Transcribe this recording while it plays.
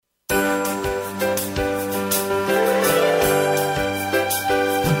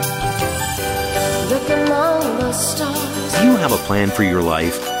have a plan for your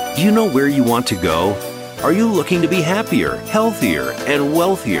life? Do you know where you want to go? Are you looking to be happier, healthier, and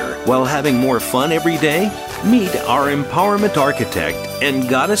wealthier while having more fun every day? Meet our empowerment architect and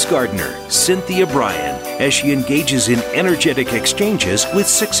goddess gardener, Cynthia Bryan, as she engages in energetic exchanges with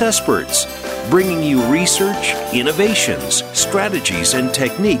successperts, bringing you research, innovations, strategies, and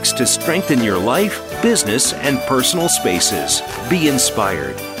techniques to strengthen your life, business, and personal spaces. Be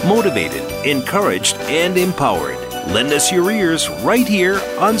inspired, motivated, encouraged, and empowered. Lend us your ears right here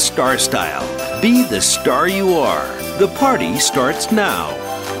on Star Style. Be the star you are. The party starts now.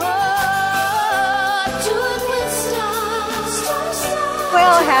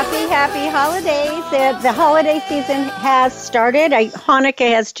 Well, happy holidays. The holiday season has started.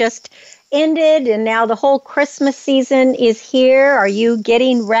 Hanukkah has just ended, and now the whole Christmas season is here. Are you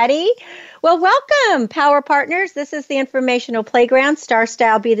getting ready? Well, welcome, Power Partners. This is the informational playground, Star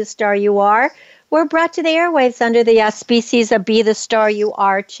Style, Be the Star You Are. We're brought to the airwaves under the auspices of Be the Star You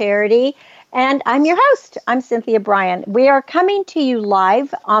Are charity. And I'm your host. I'm Cynthia Bryan. We are coming to you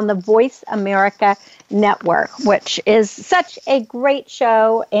live on the Voice America Network, which is such a great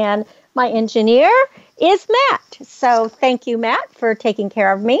show. And my engineer is Matt. So thank you, Matt, for taking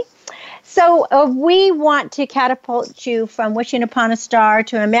care of me. So we want to catapult you from wishing upon a star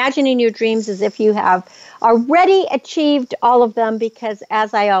to imagining your dreams as if you have already achieved all of them, because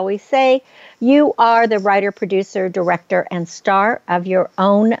as I always say, you are the writer, producer, director, and star of your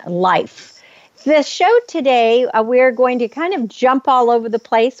own life. The show today, we're going to kind of jump all over the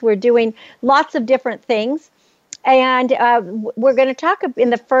place. We're doing lots of different things. And we're going to talk in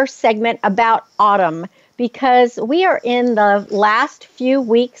the first segment about autumn, because we are in the last few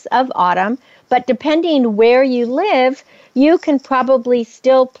weeks of autumn. But depending where you live, you can probably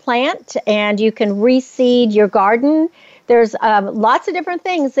still plant and you can reseed your garden. There's lots of different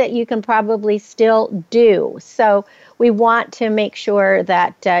things that you can probably still do. So we want to make sure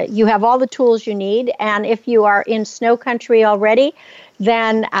that you have all the tools you need. And if you are in snow country already,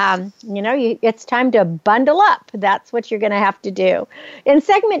 then, it's time to bundle up. That's what you're going to have to do. In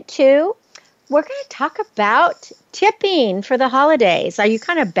segment 2, we're going to talk about tipping for the holidays. Are you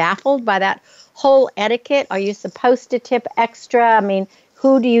kind of baffled by that whole etiquette? Are you supposed to tip extra? I mean,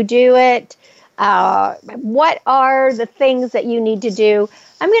 who do you do it? What are the things that you need to do?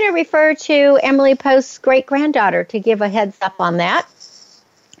 I'm going to refer to Emily Post's great-granddaughter to give a heads up on that.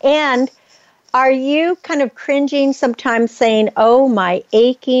 And are you kind of cringing sometimes saying, oh, my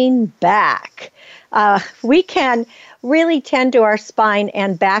aching back? We can really tend to our spine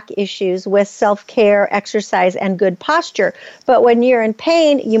and back issues with self-care, exercise, and good posture. But when you're in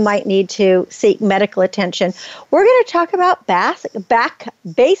pain, you might need to seek medical attention. We're going to talk about back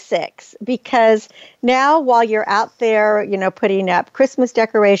basics, because now while you're out there, putting up Christmas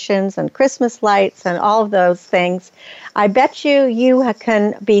decorations and Christmas lights and all of those things, I bet you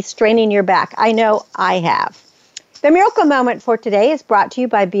can be straining your back. I know I have. The miracle moment for today is brought to you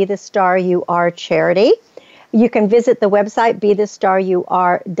by Be the Star You Are charity. You can visit the website,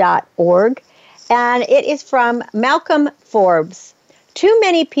 bethestarur.org. And it is from Malcolm Forbes. Too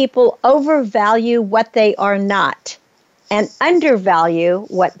many people overvalue what they are not and undervalue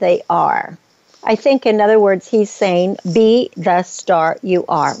what they are. I think, in other words, he's saying, be the star you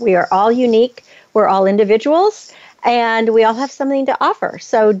are. We are all unique. We're all individuals. And we all have something to offer.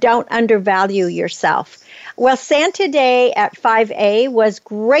 So don't undervalue yourself. Well, Santa Day at 5A was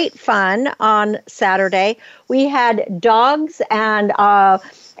great fun on Saturday. We had dogs and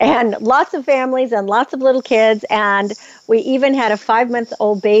lots of families and lots of little kids. And we even had a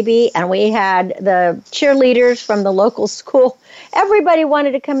 5-month-old baby. And we had the cheerleaders from the local school. Everybody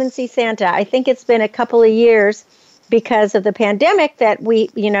wanted to come and see Santa. I think it's been a couple of years because of the pandemic that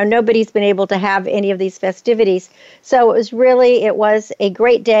nobody's been able to have any of these festivities. So it was a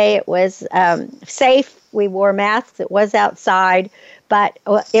great day. It was safe. We wore masks. It was outside, but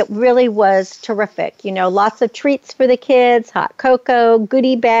it really was terrific. Lots of treats for the kids, hot cocoa,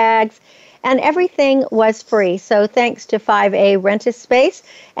 goodie bags, and everything was free. So thanks to 5A Rent-A-Space,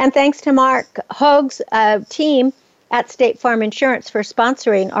 and thanks to Mark Hoag's team at State Farm Insurance for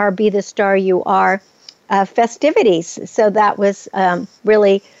sponsoring our Be the Star You Are festivities. So that was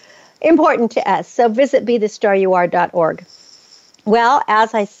really important to us. So visit bethestarur.org. Well,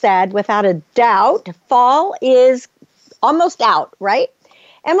 as I said, without a doubt, fall is almost out, right?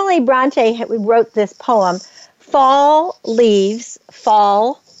 Emily Bronte wrote this poem, Fall leaves,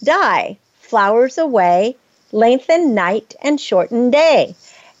 fall die, flowers away, lengthen night and shorten day.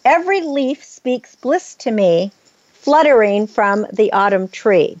 Every leaf speaks bliss to me, fluttering from the autumn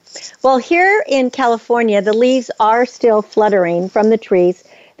tree. Well, here in California, the leaves are still fluttering from the trees.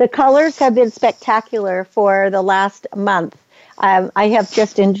 The colors have been spectacular for the last month. I have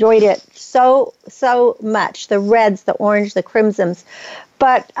just enjoyed it so much. The reds, the orange, the crimsons.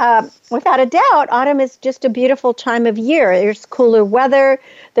 But without a doubt, autumn is just a beautiful time of year. There's cooler weather.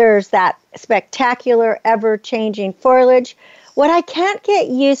 There's that spectacular, ever-changing foliage. What I can't get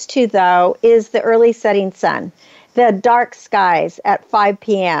used to, though, is the early setting sun, the dark skies at 5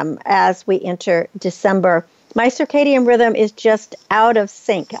 p.m. as we enter December. My circadian rhythm is just out of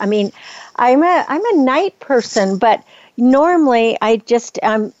sync. I mean, I'm a night person, but normally I just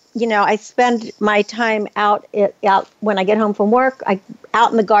I spend my time out when I get home from work. I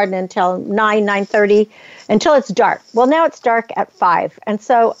out in the garden until 9:30, until it's dark. Well, now it's dark at 5, and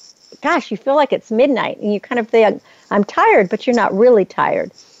so, gosh, you feel like it's midnight, and you kind of think, I'm tired, but you're not really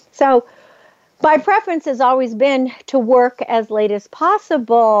tired. So my preference has always been to work as late as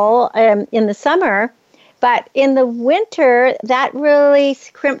possible in the summer. But in the winter, that really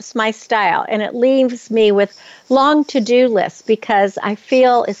crimps my style, and it leaves me with long to-do lists because I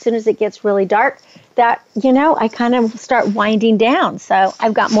feel as soon as it gets really dark that, I kind of start winding down. So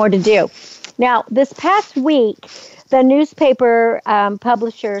I've got more to do. Now, this past week, the newspaper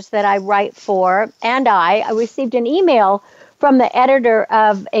publishers that I write for and I received an email from the editor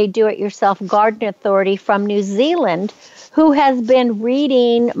of a do-it-yourself garden authority from New Zealand who has been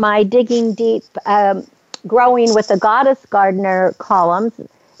reading my Digging Deep Growing with the Goddess Gardener columns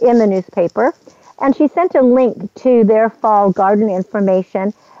in the newspaper. And she sent a link to their fall garden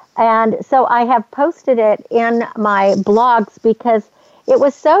information. And so I have posted it in my blogs because it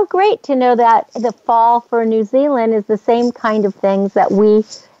was so great to know that the fall for New Zealand is the same kind of things that we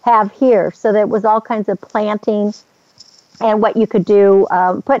have here. So there was all kinds of planting and what you could do,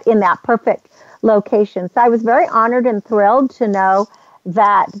 put in that perfect location. So I was very honored and thrilled to know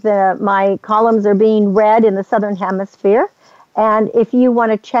that my columns are being read in the Southern Hemisphere. And if you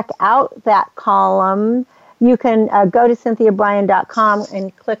want to check out that column, you can go to CynthiaBryan.com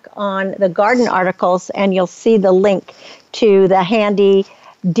and click on the garden articles, and you'll see the link to the handy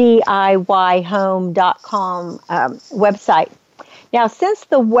DIYhome.com website. Now, since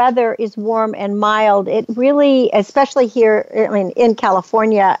the weather is warm and mild, it really, especially here in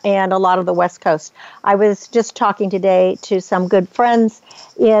California and a lot of the West Coast, I was just talking today to some good friends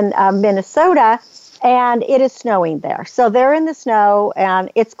in Minnesota, and it is snowing there. So they're in the snow,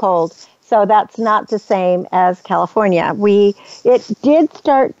 and it's cold. So that's not the same as California. It did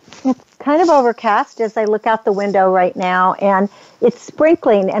start, it's kind of overcast as I look out the window right now, and it's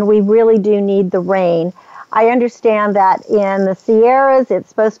sprinkling, and we really do need the rain. I understand that in the Sierras, it's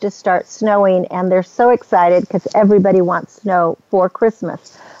supposed to start snowing, and they're so excited because everybody wants snow for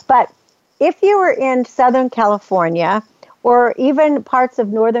Christmas. But if you were in Southern California or even parts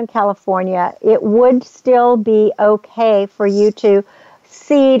of Northern California, it would still be okay for you to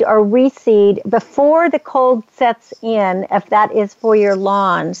seed or reseed before the cold sets in, if that is for your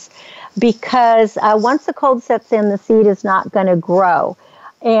lawns, because once the cold sets in, the seed is not going to grow.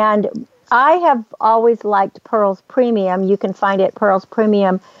 And I have always liked Pearls Premium. You can find it at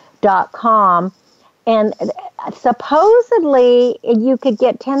pearlspremium.com. And supposedly you could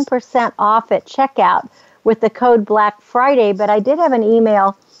get 10% off at checkout with the code Black Friday. But I did have an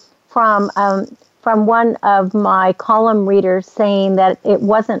email from one of my column readers saying that it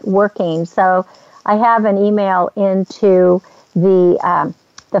wasn't working. So I have an email into the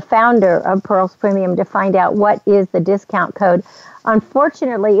founder of Pearls Premium to find out what is the discount code.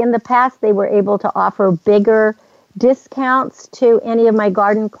 Unfortunately, in the past, they were able to offer bigger discounts to any of my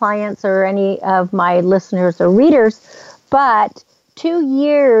garden clients or any of my listeners or readers, but 2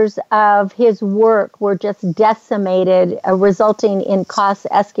 years of his work were just decimated, resulting in costs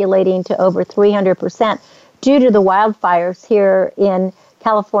escalating to over 300% due to the wildfires here in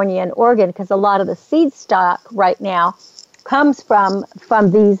California and Oregon, because a lot of the seed stock right now comes from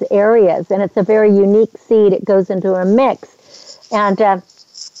these areas, and it's a very unique seed. It goes into a mix. And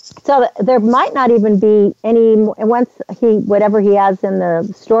so there might not even be any, once whatever he has in the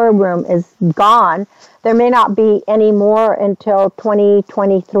storeroom is gone, there may not be any more until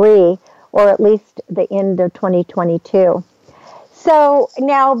 2023, or at least the end of 2022. So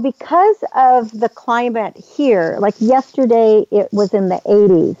now, because of the climate here, like yesterday, it was in the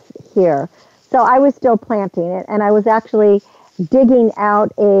 80s here. So I was still planting it, and I was actually digging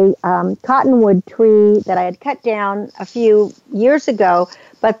out a cottonwood tree that I had cut down a few years ago,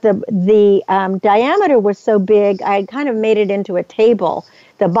 but the diameter was so big, I had kind of made it into a table,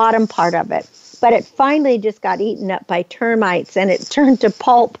 the bottom part of it. But it finally just got eaten up by termites, and it turned to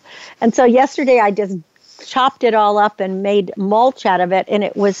pulp. And so yesterday I just chopped it all up and made mulch out of it, and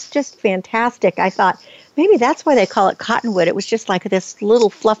it was just fantastic. I thought, maybe that's why they call it cottonwood. It was just like this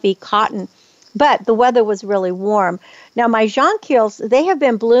little fluffy cotton. but the weather was really warm. Now, my jonquils, they have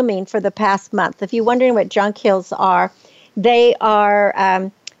been blooming for the past month. If you're wondering what jonquils are, they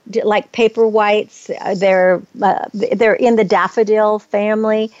are like paper whites. They're in the daffodil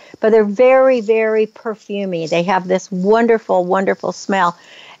family, but they're very, very perfumey. They have this wonderful, wonderful smell.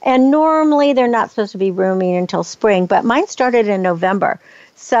 And normally they're not supposed to be blooming until spring, but mine started in November.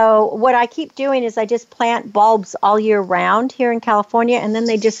 So what I keep doing is I just plant bulbs all year round here in California, and then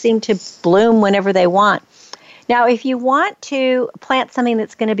they just seem to bloom whenever they want. Now, if you want to plant something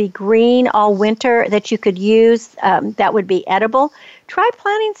that's going to be green all winter that you could use, that would be edible, try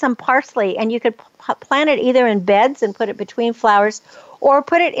planting some parsley, and you could plant it either in beds and put it between flowers or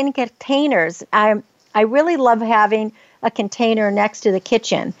put it in containers. I really love having a container next to the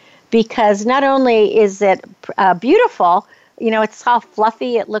kitchen because not only is it beautiful, it's all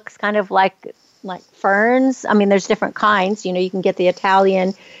fluffy. It looks kind of like ferns. I mean, there's different kinds. You can get the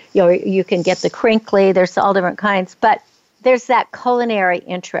Italian, you can get the crinkly. There's all different kinds. But there's that culinary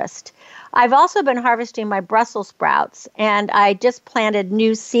interest. I've also been harvesting my Brussels sprouts, and I just planted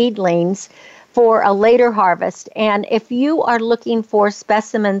new seedlings for a later harvest. And if you are looking for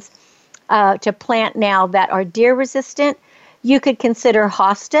specimens to plant now that are deer resistant, you could consider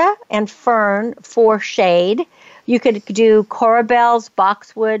hosta and fern for shade. You could do corabels,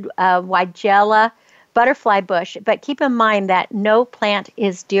 boxwood, weigela, butterfly bush, but keep in mind that no plant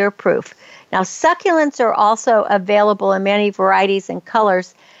is deer-proof. Now, succulents are also available in many varieties and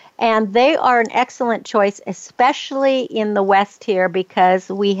colors, and they are an excellent choice, especially in the West here because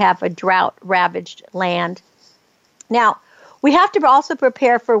we have a drought-ravaged land. Now, we have to also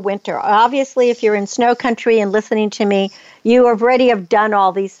prepare for winter. Obviously, if you're in snow country and listening to me, you already have done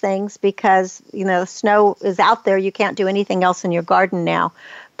all these things because, snow is out there. You can't do anything else in your garden now.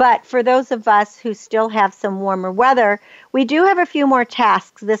 But for those of us who still have some warmer weather, we do have a few more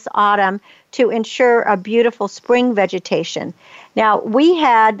tasks this autumn to ensure a beautiful spring vegetation. Now, we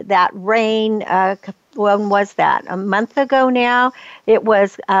had that rain, when was that? A month ago now? It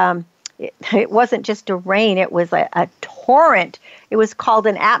was... It wasn't just a rain, it was a torrent. It was called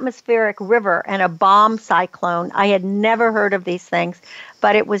an atmospheric river and a bomb cyclone. I had never heard of these things,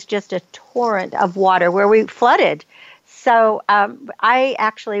 but it was just a torrent of water where we flooded. So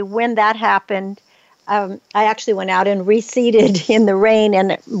when that happened, I actually went out and reseeded in the rain,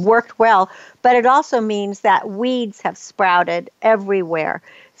 and it worked well. But it also means that weeds have sprouted everywhere.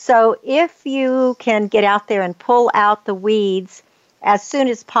 So if you can get out there and pull out the weeds as soon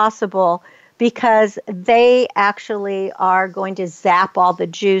as possible, because they actually are going to zap all the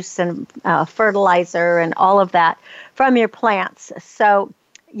juice and fertilizer and all of that from your plants. So,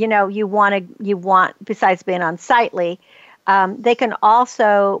 you want, besides being unsightly, they can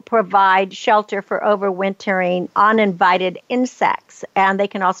also provide shelter for overwintering uninvited insects, and they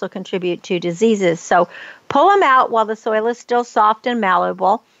can also contribute to diseases. So pull them out while the soil is still soft and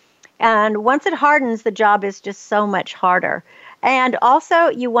malleable. And once it hardens, the job is just so much harder. And also,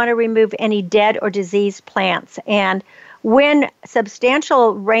 you want to remove any dead or diseased plants. And when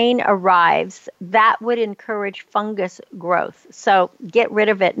substantial rain arrives, that would encourage fungus growth. So get rid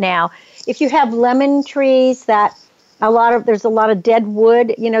of it now. If you have lemon trees there's a lot of dead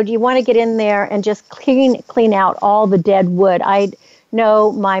wood, do you want to get in there and just clean out all the dead wood? I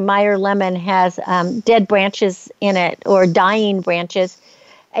know my Meyer lemon has dead branches in it or dying branches.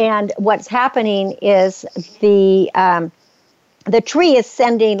 And what's happening is the tree is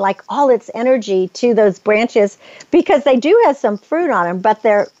sending all its energy to those branches because they do have some fruit on them, but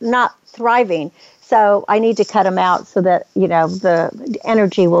they're not thriving. So I need to cut them out so that, the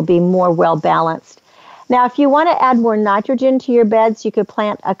energy will be more well balanced. Now, if you want to add more nitrogen to your beds, you could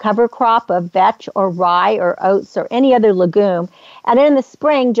plant a cover crop of vetch or rye or oats or any other legume. And in the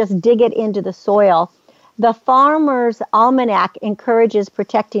spring, just dig it into the soil. The Farmer's Almanac encourages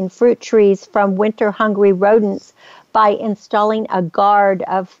protecting fruit trees from winter-hungry rodents by installing a guard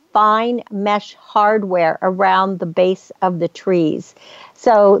of fine mesh hardware around the base of the trees.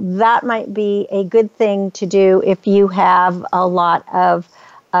 So that might be a good thing to do if you have a lot of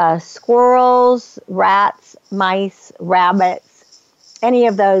squirrels, rats, mice, rabbits, any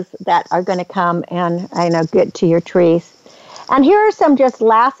of those that are going to come and get to your trees. And here are some just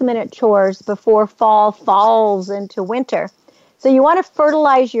last-minute chores before fall falls into winter. So you want to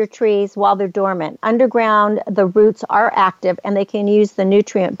fertilize your trees while they're dormant. Underground, the roots are active and they can use the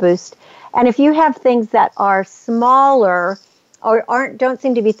nutrient boost. And if you have things that are smaller or don't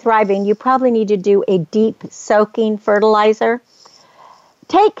seem to be thriving, you probably need to do a deep soaking fertilizer.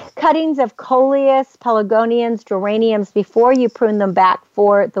 Take cuttings of coleus, pelargoniums, geraniums before you prune them back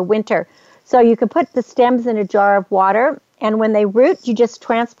for the winter. So you can put the stems in a jar of water And when they root, you just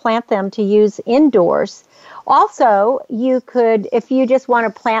transplant them to use indoors. Also, you could, if you just want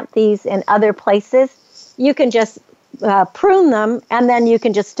to plant these in other places, you can just prune them, and then you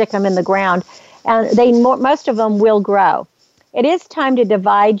can just stick them in the ground. And most of them will grow. It is time to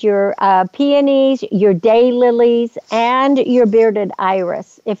divide your peonies, your daylilies, and your bearded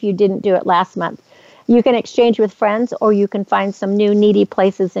iris if you didn't do it last month. You can exchange with friends, or you can find some new needy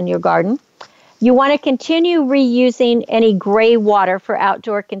places in your garden. You want to continue reusing any gray water for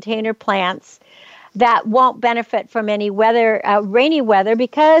outdoor container plants that won't benefit from any rainy weather,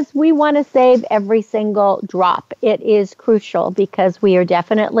 because we want to save every single drop. It is crucial because we are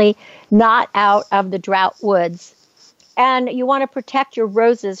definitely not out of the drought woods. And you want to protect your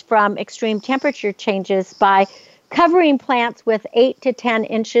roses from extreme temperature changes by covering plants with 8 to 10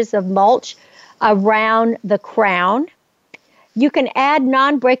 inches of mulch around the crown. You can add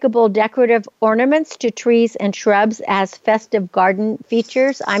non-breakable decorative ornaments to trees and shrubs as festive garden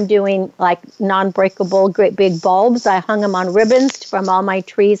features. I'm doing like non-breakable great big bulbs. I hung them on ribbons from all my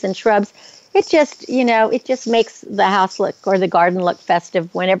trees and shrubs. It just, it just makes the house look, or the garden look,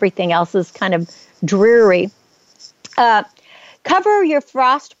 festive when everything else is kind of dreary. Cover your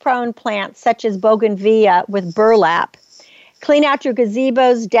frost-prone plants, such as bougainvillea, with burlap. Clean out your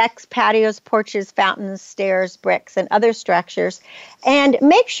gazebos, decks, patios, porches, fountains, stairs, bricks, and other structures. And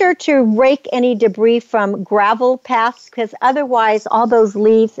make sure to rake any debris from gravel paths, because otherwise all those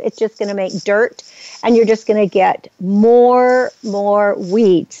leaves, it's just going to make dirt, and you're just going to get more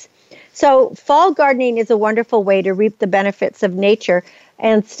weeds. So fall gardening is a wonderful way to reap the benefits of nature.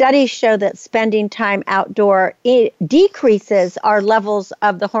 And studies show that spending time outdoor decreases our levels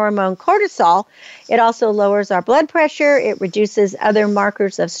of the hormone cortisol. It also lowers our blood pressure. It reduces other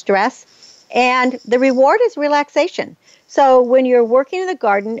markers of stress. And the reward is relaxation. So when you're working in the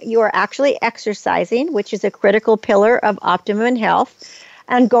garden, you are actually exercising, which is a critical pillar of optimum health.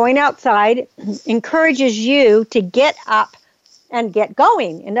 And going outside encourages you to get up and get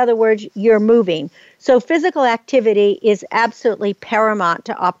going. In other words, you're moving. So physical activity is absolutely paramount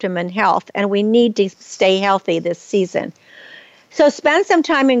to optimum health, and we need to stay healthy this season. So spend some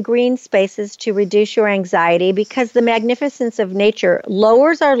time in green spaces to reduce your anxiety, because the magnificence of nature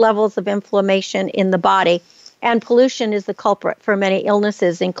lowers our levels of inflammation in the body, and pollution is the culprit for many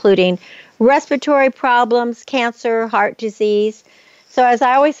illnesses, including respiratory problems, cancer, heart disease. So as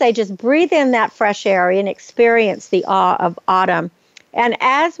I always say, just breathe in that fresh air and experience the awe of autumn. And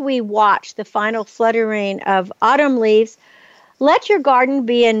as we watch the final fluttering of autumn leaves, let your garden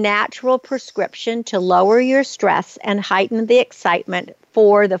be a natural prescription to lower your stress and heighten the excitement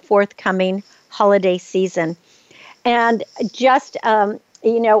for the forthcoming holiday season. And just, an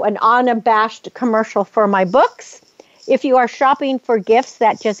unabashed commercial for my books. If you are shopping for gifts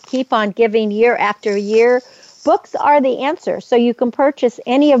that just keep on giving year after year, books are the answer. So you can purchase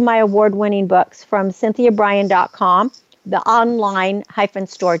any of my award-winning books from CynthiaBryan.com, the online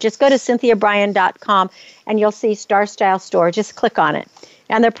store. Just go to CynthiaBryan.com and you'll see Star Style Store. Just click on it.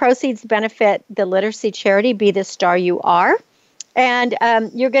 And the proceeds benefit the literacy charity, Be the Star You Are. And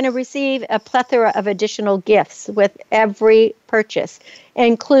you're going to receive a plethora of additional gifts with every purchase,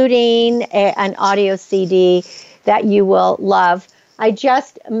 including an audio CD that you will love. I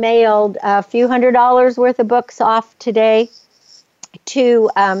just mailed a few $100s worth of books off today to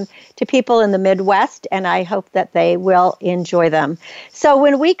people in the Midwest, and I hope that they will enjoy them. So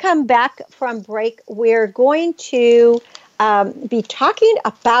when we come back from break, we're going to be talking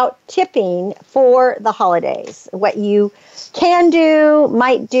about tipping for the holidays, what you can do,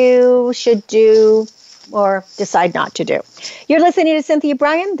 might do, should do, or decide not to do. You're listening to Cynthia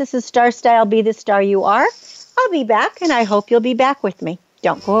Bryan. This is Star Style, Be the Star You Are. I'll be back, and I hope you'll be back with me.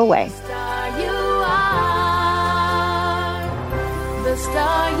 Don't go away. The star you are, the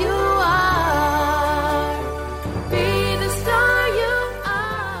star you are, be the star you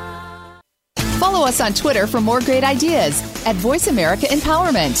are. Follow us on Twitter for more great ideas at Voice America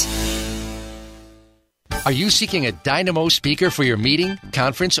Empowerment. Are you seeking a dynamo speaker for your meeting,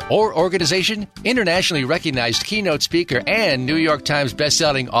 conference, or organization? Internationally recognized keynote speaker and New York Times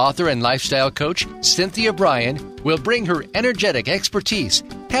bestselling author and lifestyle coach, Cynthia Bryan, will bring her energetic expertise,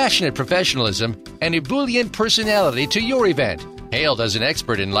 passionate professionalism, and ebullient personality to your event. Hailed as an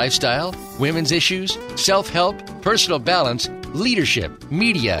expert in lifestyle, women's issues, self-help, personal balance, leadership,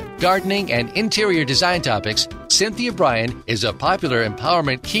 media, gardening, and interior design topics, Cynthia Bryan is a popular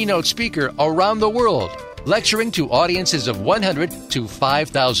empowerment keynote speaker around the world, lecturing to audiences of 100 to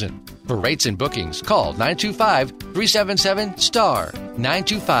 5,000. For rates and bookings, call 925-377-STAR,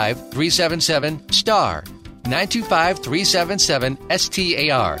 925-377-STAR,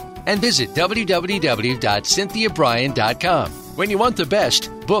 925-377-STAR. and visit www.cynthiabryan.com. When you want the best,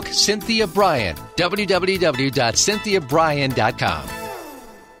 book Cynthia Bryan, www.cynthiabryan.com.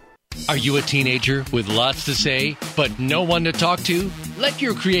 Are you a teenager with lots to say, but no one to talk to? Let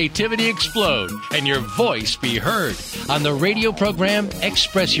your creativity explode and your voice be heard on the radio program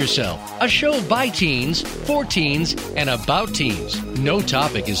Express Yourself, a show by teens, for teens, and about teens. No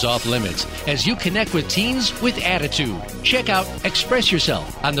topic is off limits as you connect with teens with attitude. Check out Express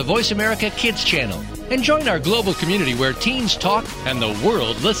Yourself on the Voice America Kids channel and join our global community where teens talk and the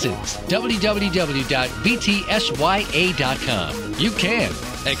world listens. www.btsya.com. You can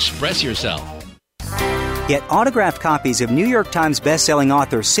express yourself. Get autographed copies of New York Times bestselling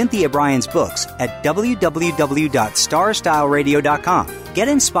author Cynthia Bryan's books at www.starstyleradio.com. Get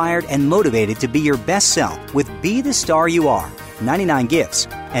inspired and motivated to be your best self with Be the Star You Are, 99 gifts,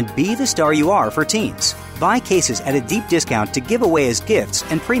 and Be the Star You Are for teens. Buy cases at a deep discount to give away as gifts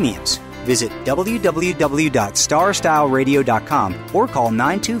and premiums. Visit www.starstyleradio.com or call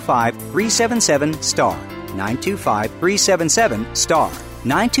 925-377-STAR. 925-377-STAR.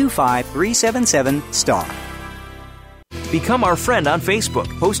 925-377-STAR. Become our friend on Facebook.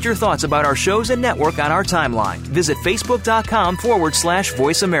 Post your thoughts about our shows and network on our timeline. Visit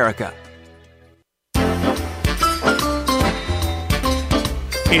facebook.com/Voice America.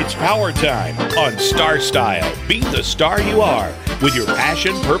 It's power time on Star Style. Be the star you are with your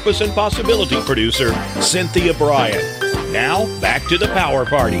passion, purpose, and possibility producer, Cynthia Bryan. Now, back to the Power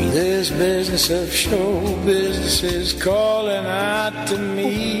Party. This business of show business is calling out to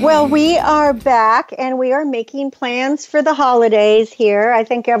me. Well, we are back and we are making plans for the holidays here. I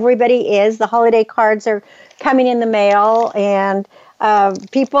think everybody is. The holiday cards are coming in the mail and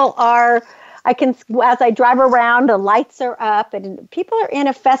people are, as I drive around, the lights are up and people are in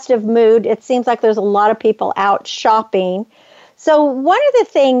a festive mood. It seems like there's a lot of people out shopping. So one of the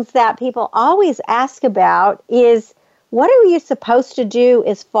things that people always ask about is, what are you supposed to do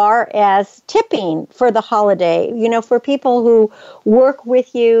as far as tipping for the holiday? You know, for people who work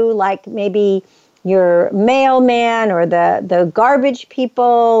with you, like maybe your mailman or the garbage people,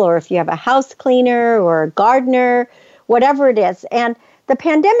 or if you have a house cleaner or a gardener, whatever it is. And the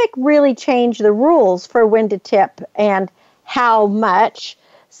pandemic really changed the rules for when to tip and how much.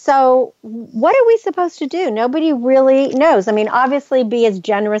 So what are we supposed to do? Nobody really knows. I mean, obviously be as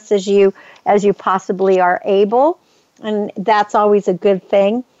generous as you possibly are able. And that's always a good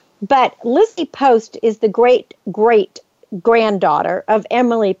thing. But Lizzie Post is the great-great-granddaughter of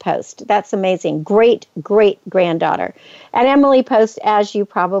Emily Post. That's amazing. Great-great-granddaughter. And Emily Post, as you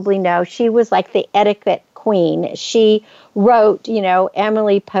probably know, she was like the etiquette queen. She wrote,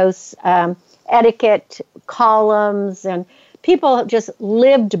 Emily Post's etiquette columns, and people just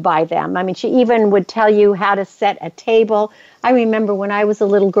lived by them. I mean, she even would tell you how to set a table. I remember when I was a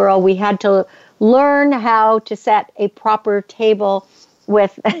little girl, we had to learn how to set a proper table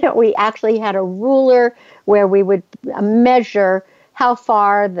with, we actually had a ruler where we would measure how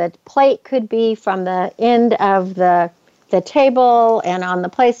far the plate could be from the end of the table and on the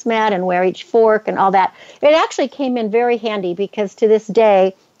placemat and where each fork and all that. It actually came in very handy because to this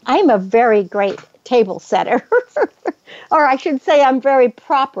day, I'm a very great table setter. Or I should say I'm very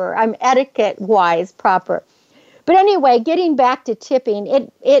proper. I'm etiquette-wise proper. But anyway, getting back to tipping,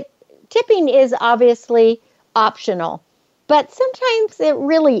 tipping is obviously optional, but sometimes it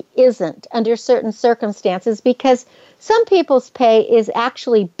really isn't under certain circumstances because some people's pay is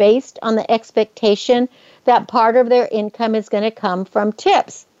actually based on the expectation that part of their income is going to come from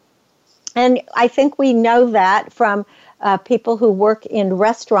tips. And I think we know that from people who work in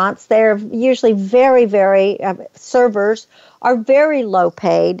restaurants. They're usually very, very, servers are very low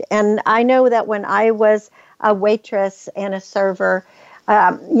paid. And I know that when I was a waitress and a server,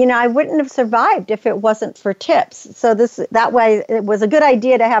 I wouldn't have survived if it wasn't for tips. So that way, it was a good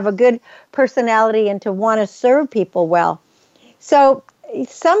idea to have a good personality and to want to serve people well. So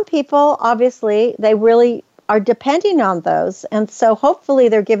some people, obviously, they really are depending on those. And so hopefully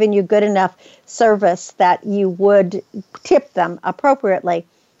they're giving you good enough service that you would tip them appropriately.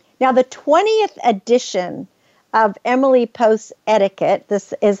 Now, the 20th edition of Emily Post's Etiquette,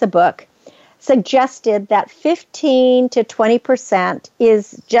 this is a book, suggested that 15 to 20%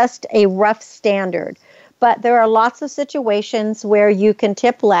 is just a rough standard. But there are lots of situations where you can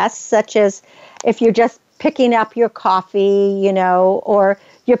tip less, such as if you're just picking up your coffee, or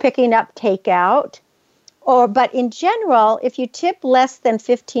you're picking up takeout. But in general, if you tip less than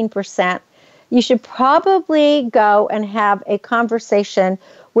 15%, you should probably go and have a conversation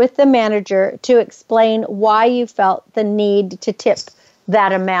with the manager to explain why you felt the need to tip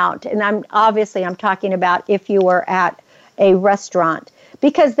that amount. And I'm talking about if you were at a restaurant.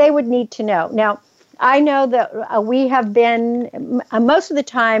 because they would need to know. Now, I know that we have been, most of the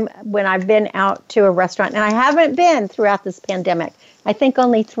time when I've been out to a restaurant, and I haven't been throughout this pandemic, I think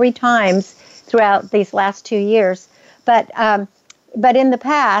only 3 times throughout these last 2 years, but in the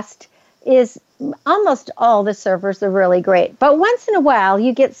past, is almost all the servers are really great. But once in a while,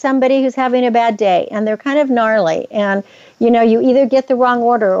 you get somebody who's having a bad day, and they're kind of gnarly, and you either get the wrong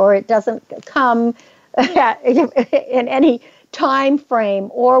order, or it doesn't come in any time frame,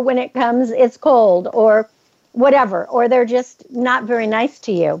 or when it comes, it's cold, or whatever, or they're just not very nice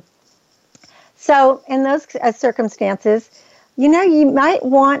to you. So in those circumstances, you might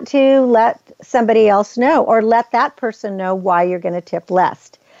want to let somebody else know, or let that person know why you're going to tip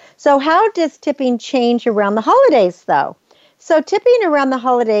less. So how does tipping change around the holidays, though? So tipping around the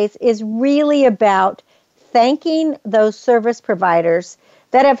holidays is really about thanking those service providers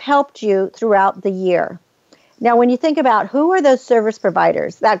that have helped you throughout the year. Now, when you think about who are those service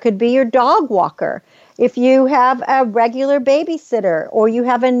providers, that could be your dog walker. If you have a regular babysitter, or you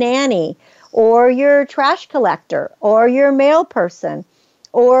have a nanny, or your trash collector, or your mail person,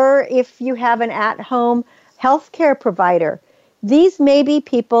 or if you have an at-home healthcare provider, these may be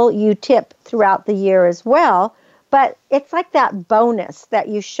people you tip throughout the year as well, but it's like that bonus that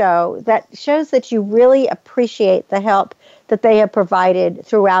you show that shows that you really appreciate the help that they have provided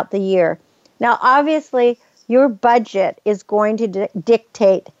throughout the year. Now, obviously, your budget is going to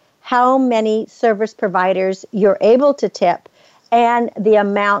dictate how many service providers you're able to tip and the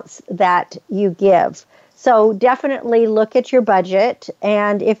amounts that you give. So definitely look at your budget,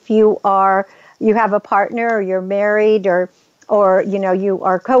 and if you have a partner, or you're married, or you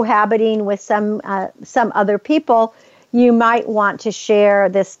are cohabiting with some other people, you might want to share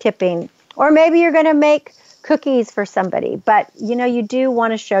this tipping. Or maybe you're going to make cookies for somebody, but you do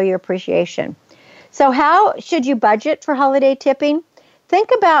want to show your appreciation. So how should you budget for holiday tipping? Think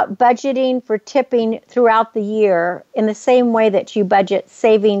about budgeting for tipping throughout the year in the same way that you budget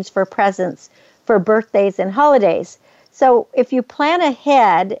savings for presents for birthdays and holidays. So if you plan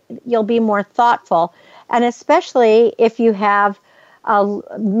ahead, you'll be more thoughtful, and especially if you have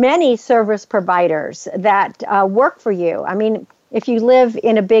many service providers that work for you. I mean, if you live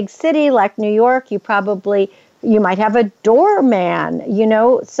in a big city like New York, you might have a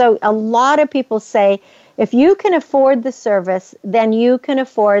doorman, So a lot of people say, if you can afford the service, then you can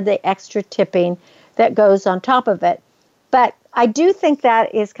afford the extra tipping that goes on top of it. But I do think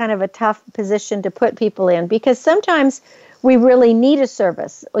that is kind of a tough position to put people in, because sometimes we really need a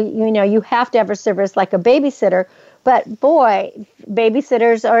service. You have to have a service like a babysitter, but boy,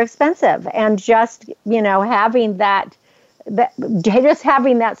 babysitters are expensive, and just, having just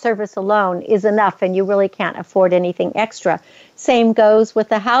having that service alone is enough, and you really can't afford anything extra. Same goes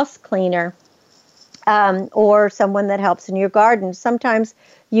with a house cleaner, or someone that helps in your garden. Sometimes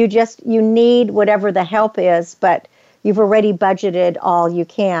you need whatever the help is, but you've already budgeted all you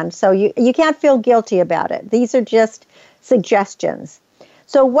can. So you can't feel guilty about it. These are just suggestions.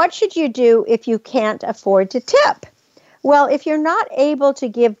 So what should you do if you can't afford to tip? Well, if you're not able to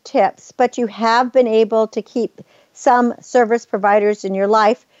give tips, but you have been able to keep some service providers in your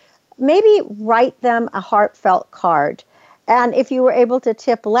life, maybe write them a heartfelt card. And if you were able to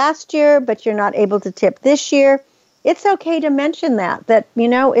tip last year, but you're not able to tip this year, it's okay to mention that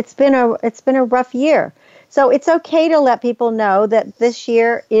it's been a rough year. So it's okay to let people know that this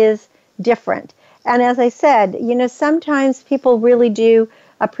year is different. And as I said, sometimes people really do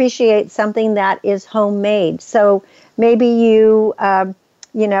appreciate something that is homemade. So maybe I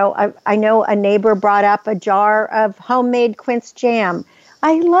know a neighbor brought up a jar of homemade quince jam.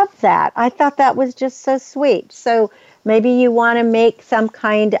 I love that. I thought that was just so sweet. So maybe you want to make some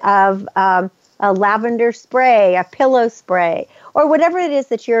kind of a lavender spray, a pillow spray, or whatever it is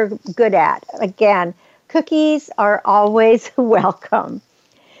that you're good at. Again, cookies are always welcome.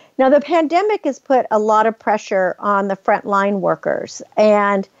 Now, the pandemic has put a lot of pressure on the frontline workers,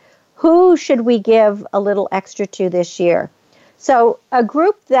 and who should we give a little extra to this year? So a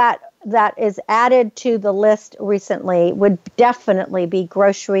group that is added to the list recently would definitely be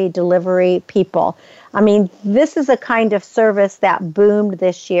grocery delivery people. I mean, this is a kind of service that boomed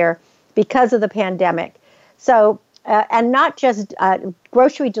this year because of the pandemic. So, and not just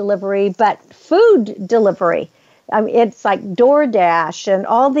grocery delivery, but food delivery. I mean, it's like DoorDash and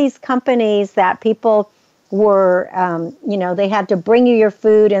all these companies that people were, they had to bring you your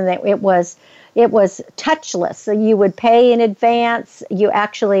food, and it was touchless. So you would pay in advance. You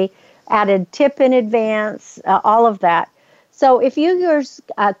actually added tip in advance, all of that. So if you use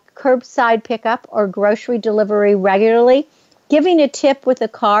curbside pickup or grocery delivery regularly, giving a tip with a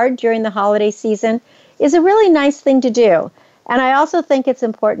card during the holiday season is a really nice thing to do. And I also think it's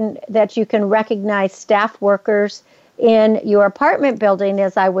important that you can recognize staff workers in your apartment building,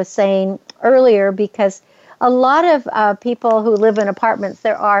 as I was saying earlier, because a lot of people who live in apartments,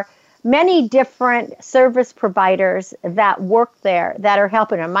 there are many different service providers that work there that are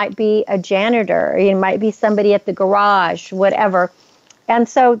helping. It might be a janitor, it might be somebody at the garage, whatever. And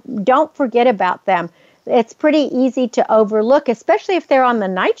so don't forget about them. It's pretty easy to overlook, especially if they're on the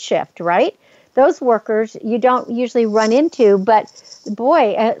night shift, right? Those workers you don't usually run into, but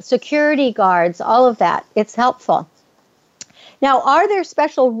boy, security guards, all of that, it's helpful. Now, are there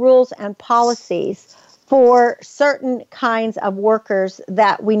special rules and policies for certain kinds of workers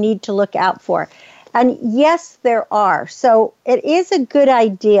that we need to look out for? And yes, there are. So it is a good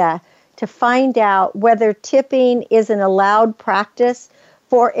idea to find out whether tipping is an allowed practice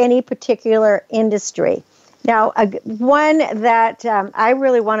for any particular industry. Now, one that I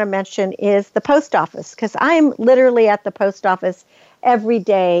really want to mention is the post office, because I'm literally at the post office every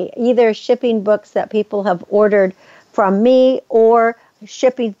day, either shipping books that people have ordered from me or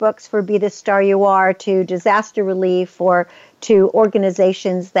shipping books for Be the Star You Are to disaster relief or to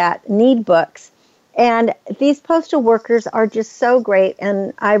organizations that need books. And these postal workers are just so great,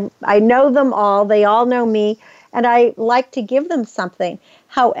 and I know them all. They all know me, and I like to give them something.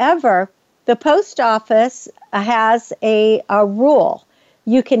 However, the post office has a rule.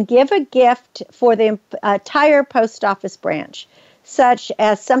 You can give a gift for the entire post office branch, such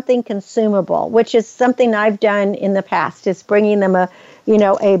as something consumable, which is something I've done in the past, is bringing them a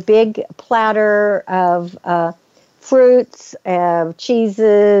big platter of fruits,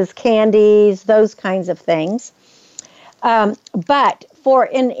 cheeses, candies, those kinds of things. But for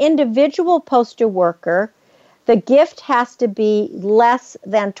an individual postal worker, the gift has to be less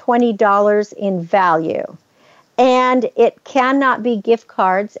than $20 in value. And it cannot be gift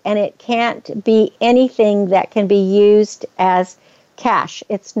cards, and it can't be anything that can be used as cash.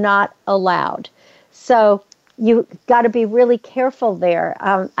 It's not allowed. So you got to be really careful there.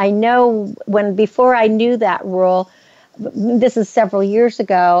 I know before I knew that rule, this is several years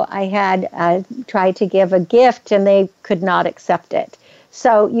ago, I had tried to give a gift and they could not accept it.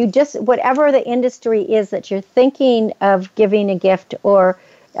 So you just, whatever the industry is that you're thinking of giving a gift or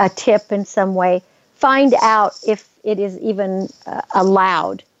a tip in some way, find out if it is even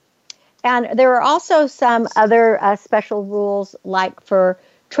allowed. And there are also some other special rules, like for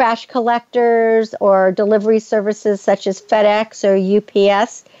trash collectors or delivery services such as FedEx or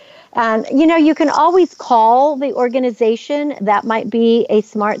UPS. And, you can always call the organization. That might be a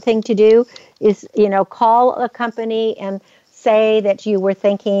smart thing to do, is, call a company and say that you were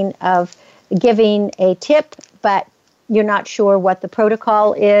thinking of giving a tip, but you're not sure what the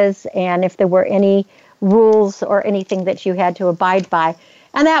protocol is and if there were any rules or anything that you had to abide by.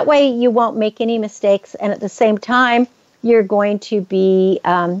 And that way you won't make any mistakes. And at the same time, you're going to be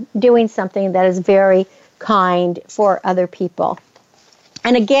doing something that is very kind for other people.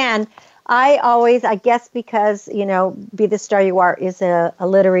 And again, I guess because, Be the Star You Are is a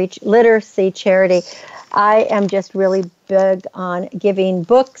literacy charity, I am just really big on giving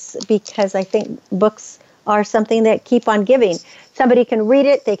books, because I think books are something that keep on giving. Somebody can read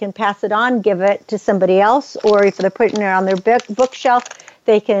it, they can pass it on, give it to somebody else, or if they're putting it on their bookshelf,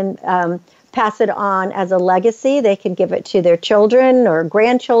 they can pass it on as a legacy. They can give it to their children or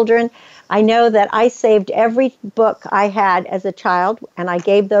grandchildren. I know that I saved every book I had as a child, and I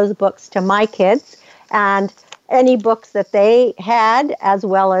gave those books to my kids, and any books that they had, as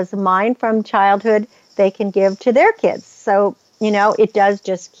well as mine from childhood, they can give to their kids. So, it does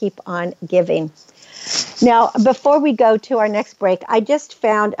just keep on giving. Now, before we go to our next break, I just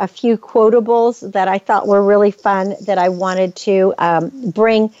found a few quotables that I thought were really fun that I wanted to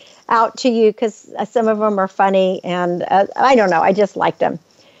bring out to you, because some of them are funny, and I don't know, I just liked them.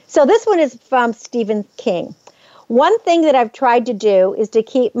 So this one is from Stephen King. One thing that I've tried to do is to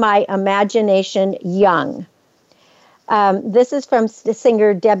keep my imagination young. This is from the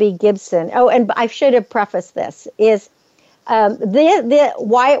singer Debbie Gibson. Oh, and I should have prefaced this, is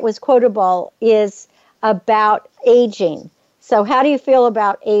why it was quotable is about aging. So how do you feel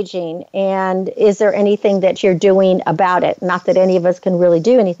about aging? And is there anything that you're doing about it? Not that any of us can really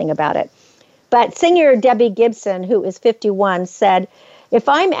do anything about it. But singer Debbie Gibson, who is 51, said, "If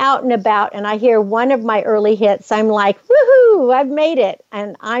I'm out and about and I hear one of my early hits, I'm like, woohoo, I've made it.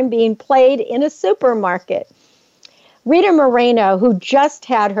 And I'm being played in a supermarket." Rita Moreno, who just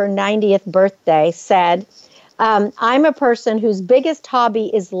had her 90th birthday, said, "I'm a person whose biggest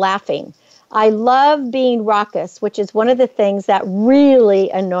hobby is laughing. I love being raucous, which is one of the things that really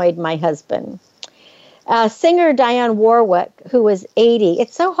annoyed my husband." Singer Dionne Warwick, who was 80.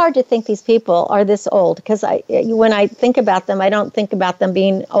 It's so hard to think these people are this old because when I think about them, I don't think about them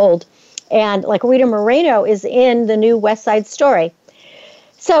being old. And like Rita Moreno is in the new West Side Story.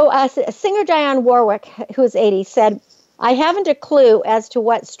 So singer Dionne Warwick, who is 80, said, "I haven't a clue as to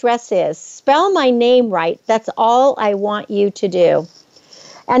what stress is. Spell my name right. That's all I want you to do."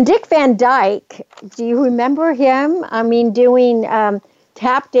 And Dick Van Dyke, do you remember him? I mean, doing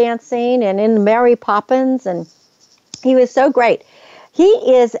tap dancing and in Mary Poppins, and he was so great. He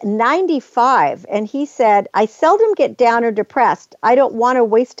is 95, and he said, "I seldom get down or depressed. I don't want to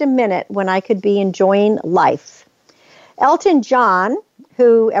waste a minute when I could be enjoying life." Elton John,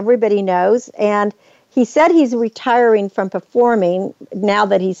 who everybody knows, and he said he's retiring from performing now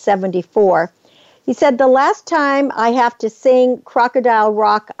that he's 74. He said, "The last time I have to sing Crocodile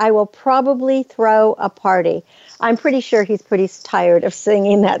Rock, I will probably throw a party." I'm pretty sure he's pretty tired of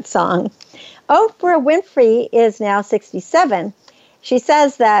singing that song. Oprah Winfrey is now 67. She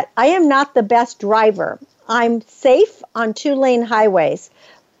says that, "I am not the best driver. I'm safe on 2-lane highways,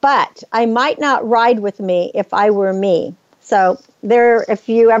 but I might not ride with me if I were me." So if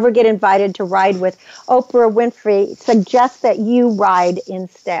you ever get invited to ride with Oprah Winfrey, suggest that you ride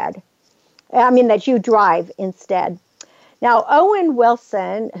instead. That you drive instead. Now, Owen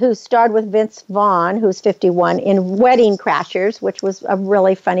Wilson, who starred with Vince Vaughn, who's 51, in Wedding Crashers, which was a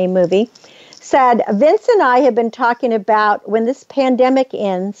really funny movie, said, "Vince and I have been talking about when this pandemic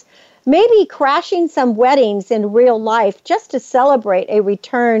ends, maybe crashing some weddings in real life just to celebrate a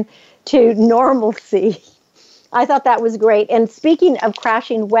return to normalcy." I thought that was great. And speaking of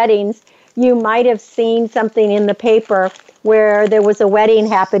crashing weddings, you might have seen something in the paper where there was a wedding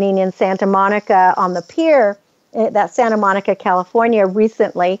happening in Santa Monica on the pier, that's Santa Monica, California,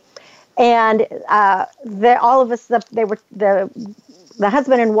 recently. And the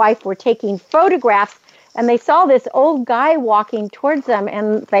husband and wife were taking photographs, and they saw this old guy walking towards them,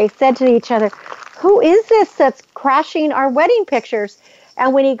 and they said to each other, "Who is this that's crashing our wedding pictures?"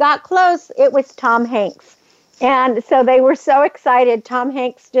 And when he got close, it was Tom Hanks. And so they were so excited. Tom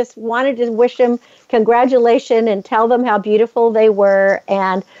Hanks just wanted to wish them congratulations and tell them how beautiful they were.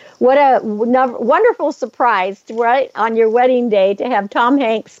 And what a wonderful surprise, right, on your wedding day to have Tom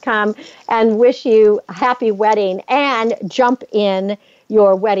Hanks come and wish you a happy wedding and jump in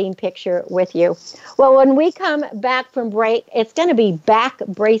your wedding picture with you. Well, when we come back from break, it's going to be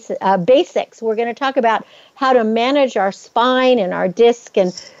basics. We're going to talk about how to manage our spine and our disc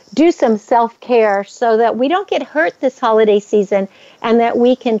and do some self-care so that we don't get hurt this holiday season and that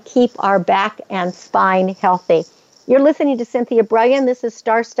we can keep our back and spine healthy. You're listening to Cynthia Bryan. This is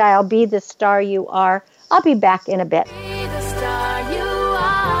Star Style. Be the star you are. I'll be back in a bit. Be the star you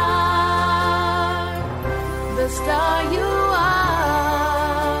are. The star you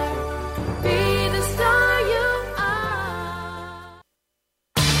are. Be the star you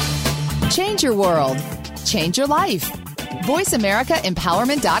are. Change your world. Change your life.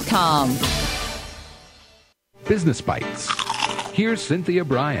 VoiceAmericaEmpowerment.com. Business Bites. Here's Cynthia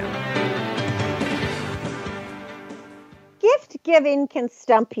Bryan. Gift giving can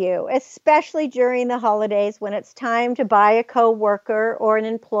stump you, especially during the holidays when it's time to buy a coworker or an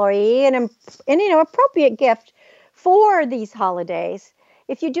employee an appropriate gift for these holidays.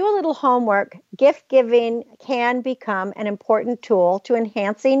 If you do a little homework, gift giving can become an important tool to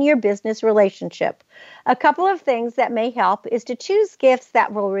enhancing your business relationship. A couple of things that may help is to choose gifts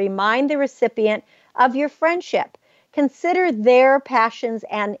that will remind the recipient of your friendship. Consider their passions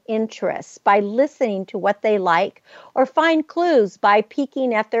and interests by listening to what they like, or find clues by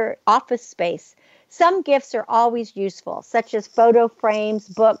peeking at their office space. Some gifts are always useful, such as photo frames,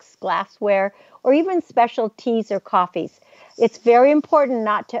 books, glassware, or even special teas or coffees. It's very important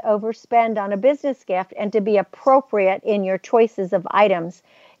not to overspend on a business gift and to be appropriate in your choices of items.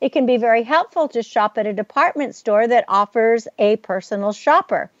 It can be very helpful to shop at a department store that offers a personal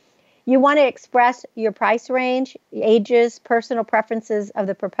shopper. You want to express your price range, ages, personal preferences of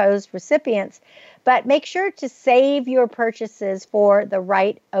the proposed recipients, but make sure to save your purchases for the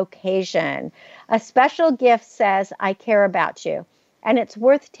right occasion. A special gift says, "I care about you," and it's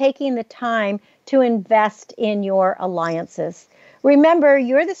worth taking the time to invest in your alliances. Remember,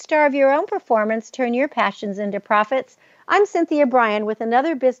 you're the star of your own performance. Turn your passions into profits. I'm Cynthia Bryan with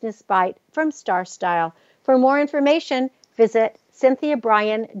another Business Bite from Star Style. For more information, visit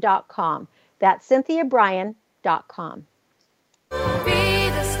CynthiaBryan.com. That's CynthiaBryan.com. Be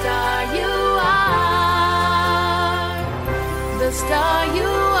the star you are. The star you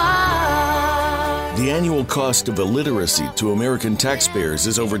are. The annual cost of illiteracy to American taxpayers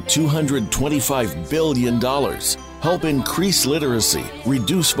is over $225 billion. Help increase literacy,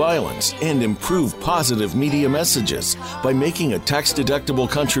 reduce violence, and improve positive media messages by making a tax-deductible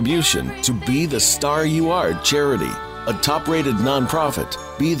contribution to Be the Star You Are charity. A top-rated nonprofit,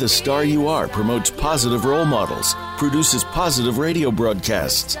 Be the Star You Are promotes positive role models, produces positive radio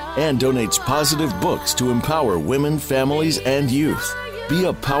broadcasts, and donates positive books to empower women, families, and youth. Be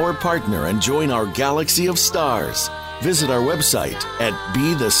a power partner and join our galaxy of stars. Visit our website at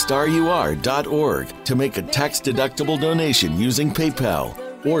BeTheStarYouAre.org to make a tax-deductible donation using PayPal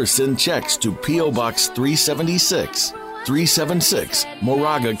or send checks to P.O. Box 376,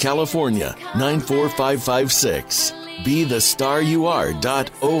 Moraga, California, 94556.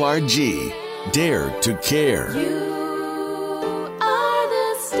 BeTheStarYouAre.org. Dare to care.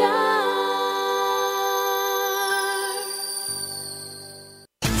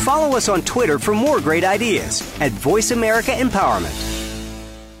 Follow us on Twitter for more great ideas at Voice America Empowerment.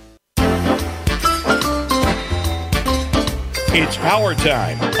 It's power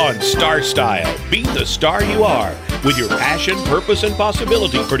time on Star Style. Be the star you are with your passion, purpose, and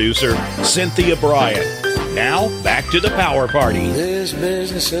possibility producer, Cynthia Bryan. Now, back to the Power Party. This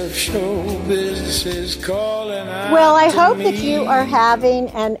business of show business is calling out. Well, I hope that you are having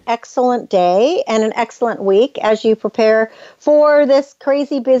an excellent day and an excellent week as you prepare for this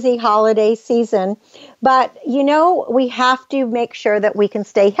crazy busy holiday season. But, you know, we have to make sure that we can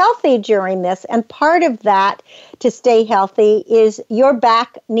stay healthy during this. And part of that to stay healthy is your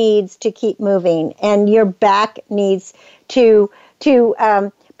back needs to keep moving and your back needs to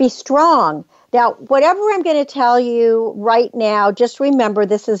be strong. Now, whatever I'm going to tell you right now, just remember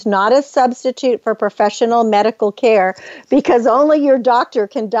this is not a substitute for professional medical care because only your doctor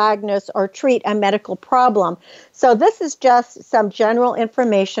can diagnose or treat a medical problem. So this is just some general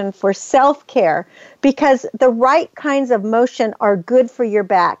information for self-care because the right kinds of motion are good for your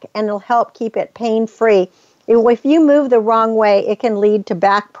back and it'll help keep it pain-free. If you move the wrong way, it can lead to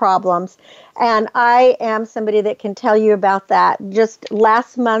back problems. And I am somebody that can tell you about that. Just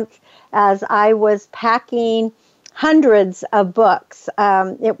last month, as I was packing hundreds of books,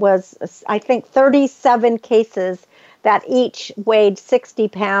 it was, I think, 37 cases that each weighed 60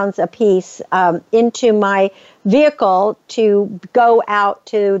 pounds apiece into my vehicle to go out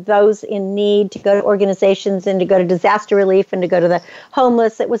to those in need, to go to organizations and to go to disaster relief and to go to the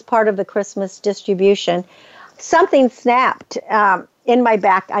homeless. It was part of the Christmas distribution. Something snapped in my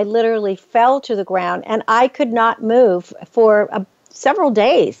back. I literally fell to the ground and I could not move for several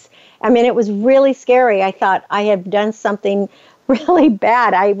days. I mean, it was really scary. I thought I had done something really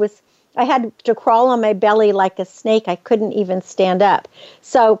bad. I had to crawl on my belly like a snake. I couldn't even stand up.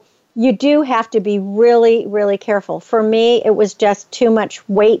 So you do have to be really, really careful. For me, it was just too much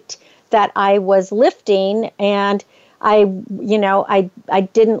weight that I was lifting, and I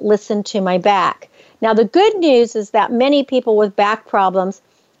didn't listen to my back. Now, the good news is that many people with back problems,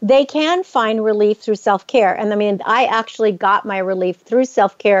 they can find relief through self-care. And I mean, I actually got my relief through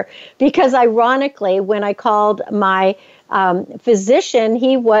self-care because ironically, when I called my physician,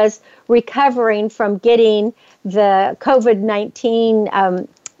 he was recovering from getting the COVID-19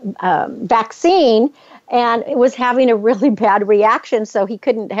 vaccine and it was having a really bad reaction, so he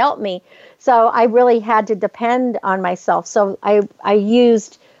couldn't help me. So I really had to depend on myself. So I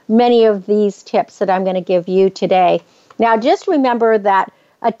used many of these tips that I'm going to give you today. Now, just remember that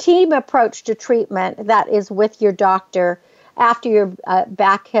a team approach to treatment that is with your doctor after your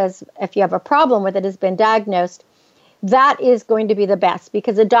back has, if you have a problem with it, has been diagnosed, that is going to be the best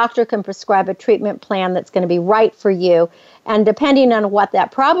because a doctor can prescribe a treatment plan that's going to be right for you. And depending on what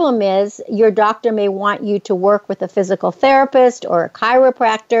that problem is, your doctor may want you to work with a physical therapist or a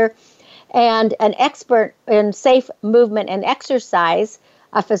chiropractor, and an expert in safe movement and exercise.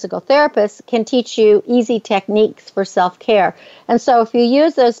 A physical therapist can teach you easy techniques for self-care. And so if you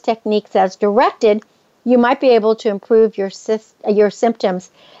use those techniques as directed, you might be able to improve your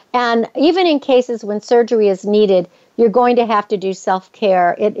symptoms. And even in cases when surgery is needed, you're going to have to do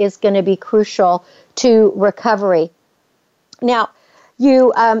self-care. It is going to be crucial to recovery. Now,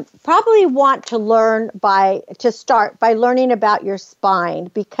 you probably want to start by learning about your spine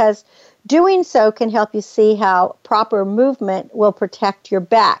because doing so can help you see how proper movement will protect your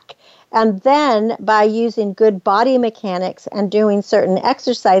back. And then by using good body mechanics and doing certain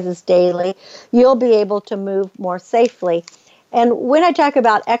exercises daily, you'll be able to move more safely. And when I talk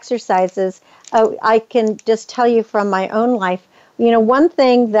about exercises, I can just tell you from my own life, one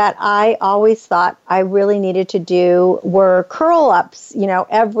thing that I always thought I really needed to do were curl-ups,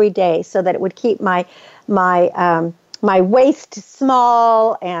 every day so that it would keep my waist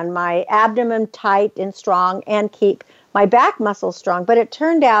small and my abdomen tight and strong and keep my back muscles strong. But it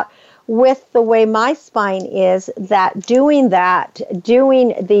turned out with the way my spine is that doing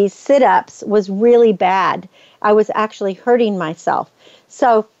these sit-ups was really bad. I was actually hurting myself.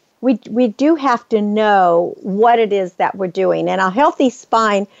 So we do have to know what it is that we're doing. And a healthy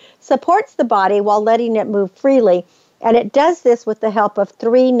spine supports the body while letting it move freely. And it does this with the help of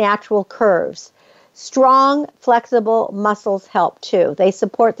 3 natural curves. Strong, flexible muscles help too. They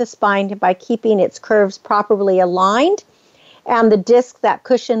support the spine by keeping its curves properly aligned. And the discs that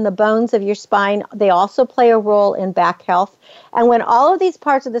cushion the bones of your spine, they also play a role in back health. And when all of these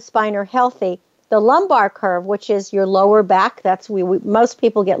parts of the spine are healthy, the lumbar curve, which is your lower back, most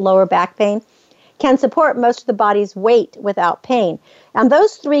people get lower back pain, can support most of the body's weight without pain. And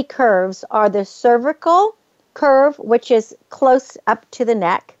those 3 curves are the cervical curve, which is close up to the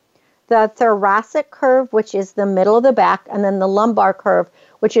neck, the thoracic curve, which is the middle of the back, and then the lumbar curve,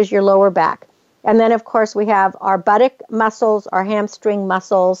 which is your lower back. And then, of course, we have our buttock muscles, our hamstring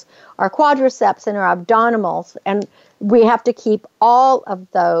muscles, our quadriceps, and our abdominals. And we have to keep all of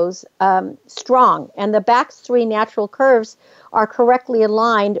those strong. And the back's 3 natural curves are correctly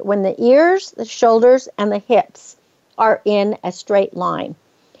aligned when the ears, the shoulders, and the hips are in a straight line.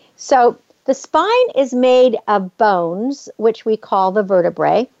 So the spine is made of bones, which we call the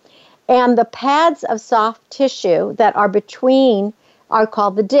vertebrae, and the pads of soft tissue that are between are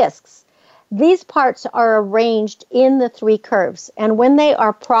called the discs. These parts are arranged in the 3 curves, and when they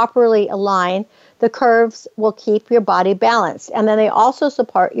are properly aligned, the curves will keep your body balanced, and then they also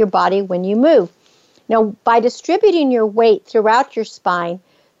support your body when you move. Now, by distributing your weight throughout your spine,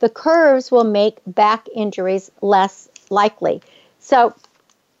 the curves will make back injuries less likely. So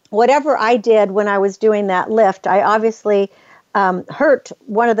whatever I did when I was doing that lift, I obviously hurt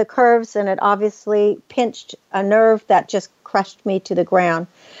one of the curves, and it obviously pinched a nerve that just crushed me to the ground.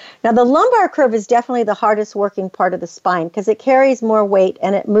 Now, the lumbar curve is definitely the hardest working part of the spine because it carries more weight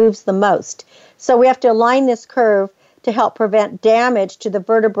and it moves the most. So we have to align this curve to help prevent damage to the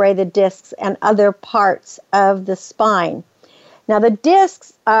vertebrae, the discs, and other parts of the spine. Now, the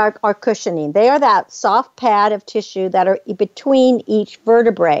discs are cushioning. They are that soft pad of tissue that are between each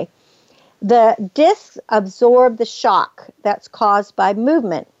vertebrae. The discs absorb the shock that's caused by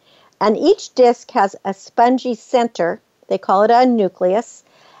movement, and each disc has a spongy center, they call it a nucleus,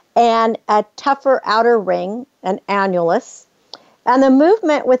 and a tougher outer ring, an annulus. And the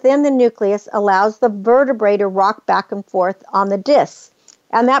movement within the nucleus allows the vertebrae to rock back and forth on the discs.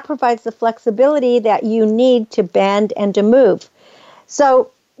 And that provides the flexibility that you need to bend and to move.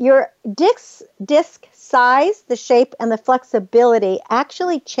 So your disc size, the shape, and the flexibility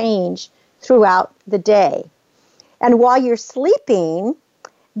actually change throughout the day. And while you're sleeping,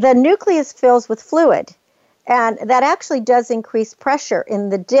 the nucleus fills with fluid. And that actually does increase pressure in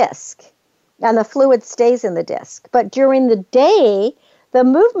the disc, and the fluid stays in the disc. But during the day, the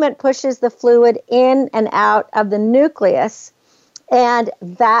movement pushes the fluid in and out of the nucleus, and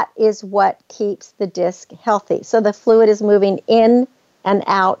that is what keeps the disc healthy. So the fluid is moving in and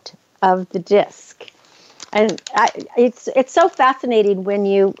out of the disc. And it's so fascinating when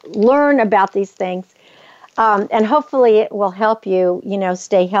you learn about these things. And hopefully it will help you,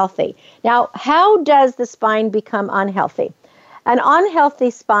 stay healthy. Now, how does the spine become unhealthy? An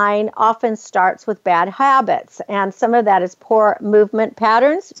unhealthy spine often starts with bad habits, and some of that is poor movement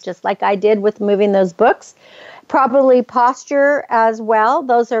patterns, just like I did with moving those books. Probably posture as well.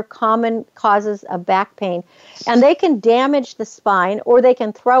 Those are common causes of back pain. And they can damage the spine, or they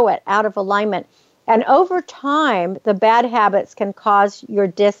can throw it out of alignment. And over time, the bad habits can cause your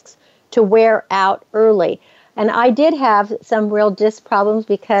discs to wear out early. And I did have some real disc problems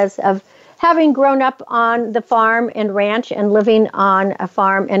because of having grown up on the farm and ranch and living on a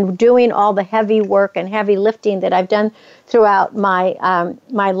farm and doing all the heavy work and heavy lifting that I've done throughout my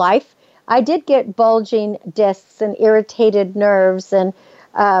my life. I did get bulging discs and irritated nerves and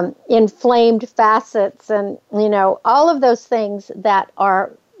inflamed facets and, all of those things that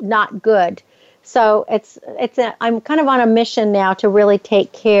are not good. So I'm kind of on a mission now to really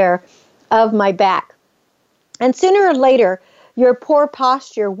take care of my back. And sooner or later, your poor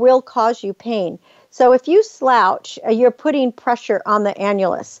posture will cause you pain. So if you slouch, you're putting pressure on the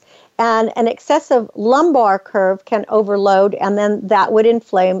annulus. And an excessive lumbar curve can overload, and then that would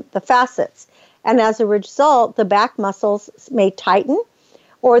inflame the facets. And as a result, the back muscles may tighten,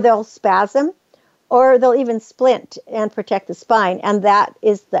 or they'll spasm, or they'll even splint and protect the spine. And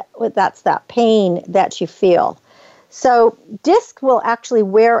that's that pain that you feel. So disc will actually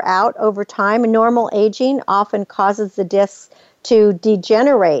wear out over time. Normal aging often causes the discs to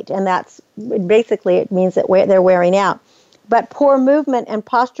degenerate, and that's basically, it means that they're wearing out. But poor movement and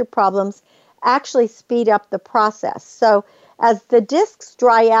posture problems actually speed up the process. So as the discs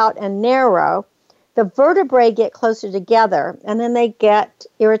dry out and narrow, the vertebrae get closer together, and then they get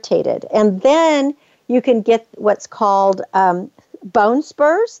irritated. And then you can get what's called bone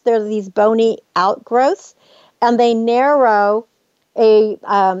spurs. They're these bony outgrowths, and they narrow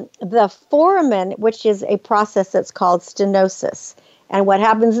the foramen, which is a process that's called stenosis. And what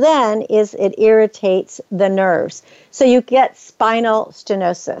happens then is it irritates the nerves. So you get spinal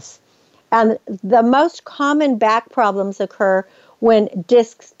stenosis. And the most common back problems occur when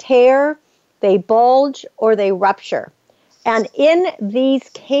discs tear, they bulge, or they rupture. And in these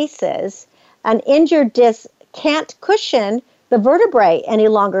cases, an injured disc can't cushion the vertebrae any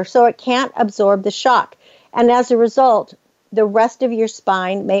longer, so it can't absorb the shock. And as a result, the rest of your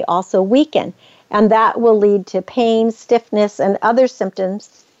spine may also weaken, and that will lead to pain, stiffness, and other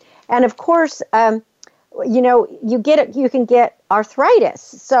symptoms. And of course, you can get arthritis.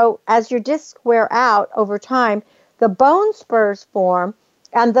 So as your discs wear out over time, the bone spurs form,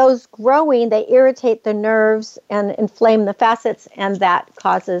 and those growing, they irritate the nerves and inflame the facets, and that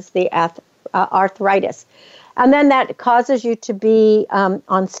causes the arthritis. And then that causes you to be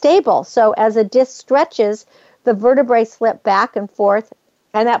unstable. So as a disc stretches, the vertebrae slip back and forth,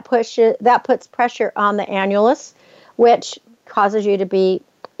 and that puts pressure on the annulus, which causes you to be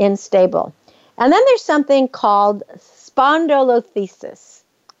unstable. And then there's something called spondylolisthesis,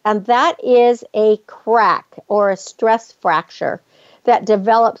 and that is a crack or a stress fracture that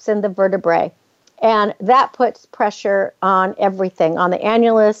develops in the vertebrae. And that puts pressure on everything, on the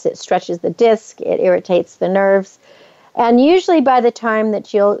annulus. It stretches the disc, it irritates the nerves. And usually by the time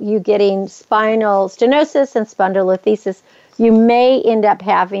that you're getting spinal stenosis and spondylolisthesis, you may end up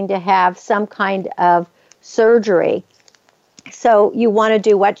having to have some kind of surgery. So you want to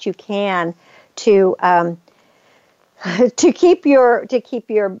do what you can to keep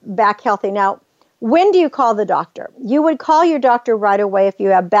your back healthy. Now, when do you call the doctor? You would call your doctor right away if you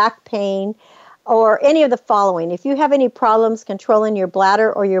have back pain or any of the following. If you have any problems controlling your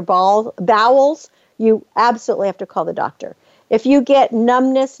bladder or your bowels, you absolutely have to call the doctor. If you get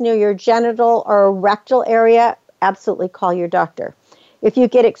numbness near your genital or rectal area, absolutely call your doctor. If you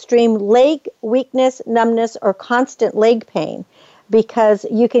get extreme leg weakness, numbness, or constant leg pain, because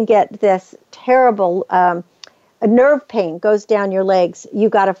you can get this terrible nerve pain goes down your legs, you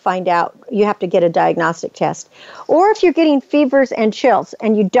got to find out. You have to get a diagnostic test. Or if you're getting fevers and chills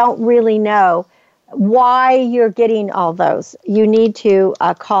and you don't really know why you're getting all those, you need to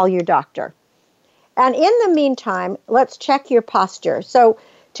call your doctor. And in the meantime, let's check your posture. So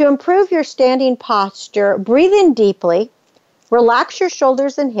to improve your standing posture, breathe in deeply, relax your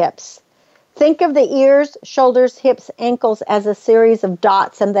shoulders and hips. Think of the ears, shoulders, hips, ankles as a series of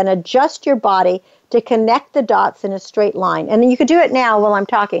dots, and then adjust your body to connect the dots in a straight line. And you could do it now while I'm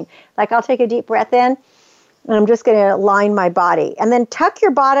talking. Like I'll take a deep breath in, and I'm just going to line my body. And then tuck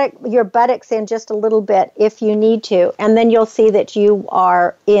your buttocks in just a little bit if you need to, and then you'll see that you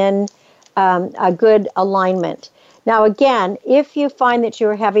are in a good alignment. Now, again, if you find that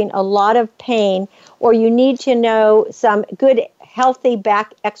you're having a lot of pain or you need to know some good, healthy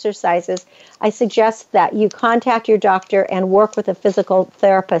back exercises, I suggest that you contact your doctor and work with a physical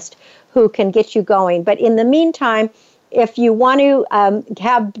therapist who can get you going. But in the meantime, if you want to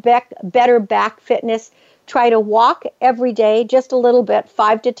have better back fitness, try to walk every day, just a little bit,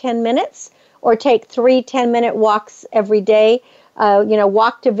 5 to 10 minutes, or take 3 10-minute walks every day.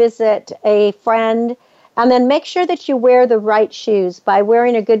 Walk to visit a friend, and then make sure that you wear the right shoes. By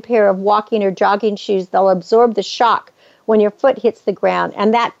wearing a good pair of walking or jogging shoes, they'll absorb the shock when your foot hits the ground,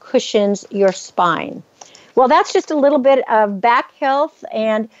 and that cushions your spine. Well, that's just a little bit of back health,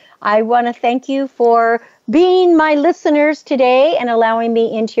 and I want to thank you for being my listeners today and allowing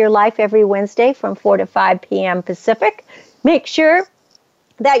me into your life every Wednesday from 4 to 5 p.m. Pacific. Make sure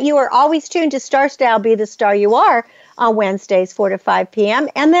that you are always tuned to Star Style, Be the Star You Are, on Wednesdays, 4 to 5 p.m.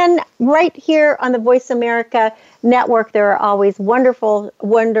 And then right here on the Voice America Network, there are always wonderful,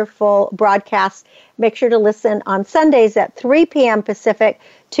 wonderful broadcasts. Make sure to listen on Sundays at 3 p.m. Pacific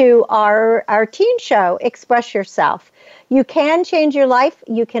to our teen show, Express Yourself. You can change your life.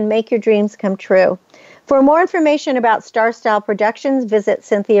 You can make your dreams come true. For more information about Star Style Productions, visit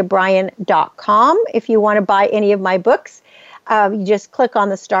CynthiaBryan.com. If you want to buy any of my books, you just click on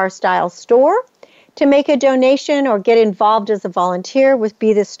the Star Style store. To make a donation or get involved as a volunteer with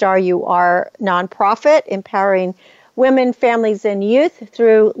Be the Star You Are nonprofit, empowering women, families, and youth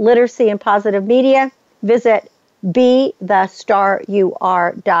through literacy and positive media, visit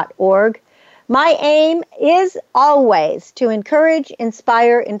BeTheStarYouAre.org. My aim is always to encourage,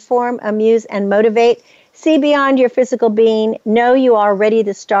 inspire, inform, amuse, and motivate. See beyond your physical being. Know you are already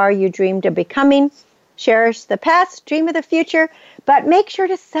the star you dreamed of becoming. Cherish the past, dream of the future, but make sure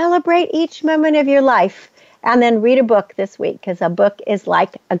to celebrate each moment of your life. And then read a book this week, because a book is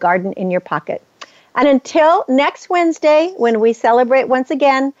like a garden in your pocket. And until next Wednesday, when we celebrate once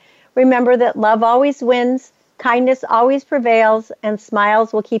again, remember that love always wins, kindness always prevails, and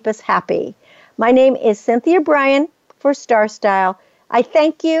smiles will keep us happy. My name is Cynthia Bryan for Star Style. I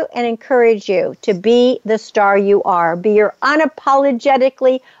thank you and encourage you to be the star you are. Be your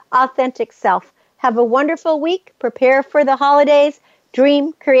unapologetically authentic self. Have a wonderful week. Prepare for the holidays.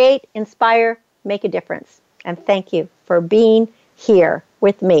 Dream, create, inspire, make a difference. And thank you for being here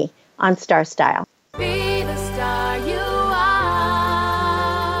with me on Star Style. Be the star you are.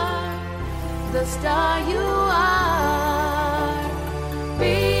 The star you are.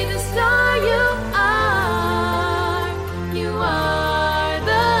 Be the star you are. You are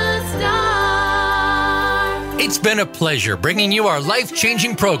the star. It's been a pleasure bringing you our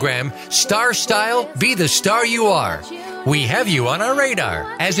life-changing program, Star Style, Be the Star You Are. We have you on our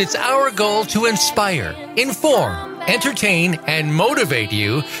radar, as it's our goal to inspire, inform, entertain, and motivate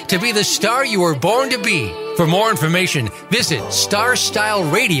you to be the star you were born to be. For more information, visit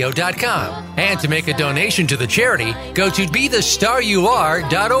starstyleradio.com. And to make a donation to the charity, go to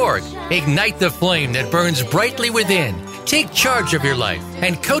BeTheStarYouAre.org. Ignite the flame that burns brightly within. Take charge of your life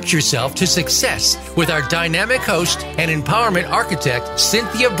and coach yourself to success with our dynamic host and empowerment architect,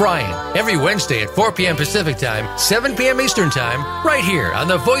 Cynthia Bryan, every Wednesday at 4 p.m. Pacific Time, 7 p.m. Eastern Time, right here on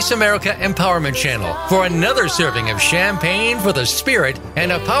the Voice America Empowerment Channel for another serving of champagne for the spirit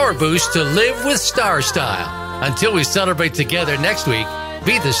and a power boost to live with Star Style. Until we celebrate together next week,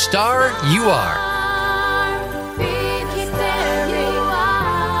 be the star you are.